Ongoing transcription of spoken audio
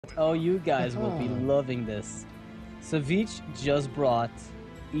Oh, you guys will be loving this. Savjz just brought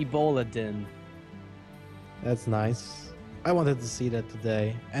Eboladin. That's nice. I wanted to see that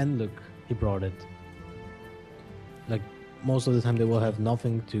today, and look, he brought it. Like, most of the time they will have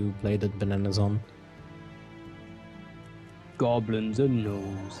nothing to play that bananas on. Goblins and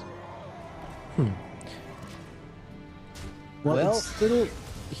gnomes. Well, it's still,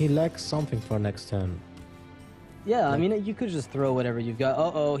 he lacks something for next turn. Yeah, I mean, you could just throw whatever you've got.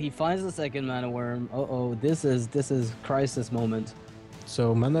 Uh-oh, he finds the second mana worm. Uh-oh, this is crisis moment.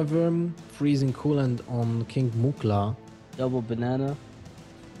 So mana worm, freezing coolant on King Mukla. Double banana.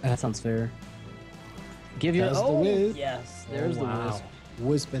 That sounds fair. Give your the wisp. Yes, there's the wisp.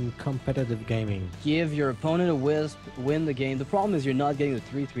 Wisp in competitive gaming. Give your opponent a wisp, win the game. The problem is you're not getting the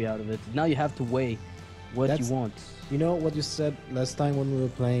 3/3 out of it. Now you have to weigh what you want. You know what you said last time when we were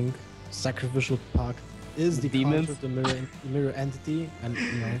playing? Sacrificial Pact is the demons, counter to mirror entity, and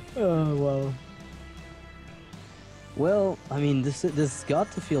you know. Oh well. Well, I mean, this got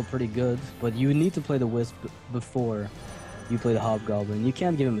to feel pretty good, but you need to play the wisp before you play the hobgoblin. You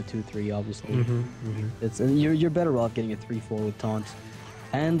can't give him a 2/3, obviously. It's you're better off getting a 3/4 with taunt,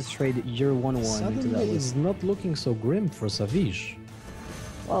 and trade your 1/1 into that. Suddenly, it's not looking so grim for Savjz.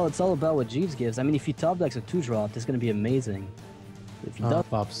 Well, it's all about what Jeeves gives. I mean, if he top decks a 2-drop, it's going to be amazing. If he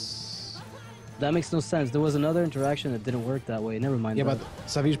Pops. that makes no sense. There was another interaction that didn't work that way. Never mind. Yeah, that. but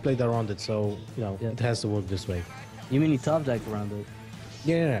Savjz played around it, so you know it has to work this way. You mean he top decked around it?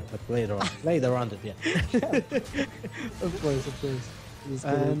 Yeah, but played around it, yeah. Of course.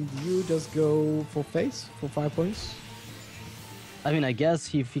 And you just go for face for 5 points. I mean, I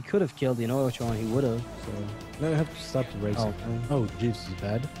guess if he could have killed the Inoutron, he would have. So. No, you have to stop the race. Oh, oh, Jeeves is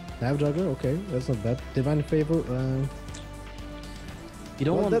bad. Nav Juggler, okay, that's not bad. Divine Favor, you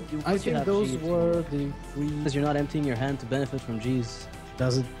don't want. I think those were the three. Because you're not emptying your hand to benefit from G's.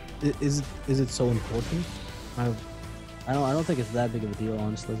 Does it? Is it so important? I don't think it's that big of a deal,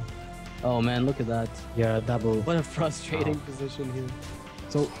 honestly. Oh man, look at that. Yeah, double. What a frustrating position here.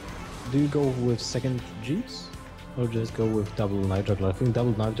 So, do you go with second Jeeves? Or just go with double Night Juggler? I think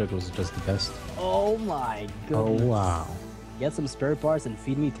double Night Juggler is just the best. Oh my goodness. Oh wow. Get some spare parts and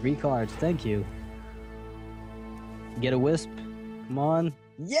feed me 3 cards. Thank you. Get a wisp. Come on.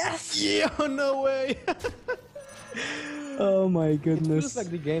 Yes! Yeah, no way! Oh my It goodness. feels like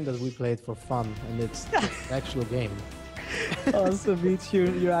the game that we played for fun, and it's the actual game. Oh,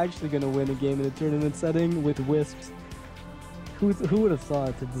 Savjz, you're actually gonna win a game in a tournament setting with wisps. Who would have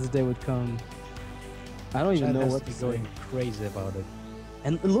thought that this day would come? I don't even know what to say. Going crazy about it.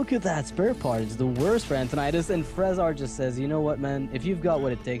 And look at that, spare part. It's the worst for Antonitis. And Frezar just says, you know what, man? If you've got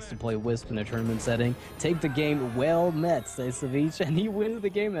what it takes to play Wisp in a tournament setting, take the game well met, says Savjz. And he wins the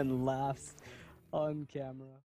game and laughs on camera.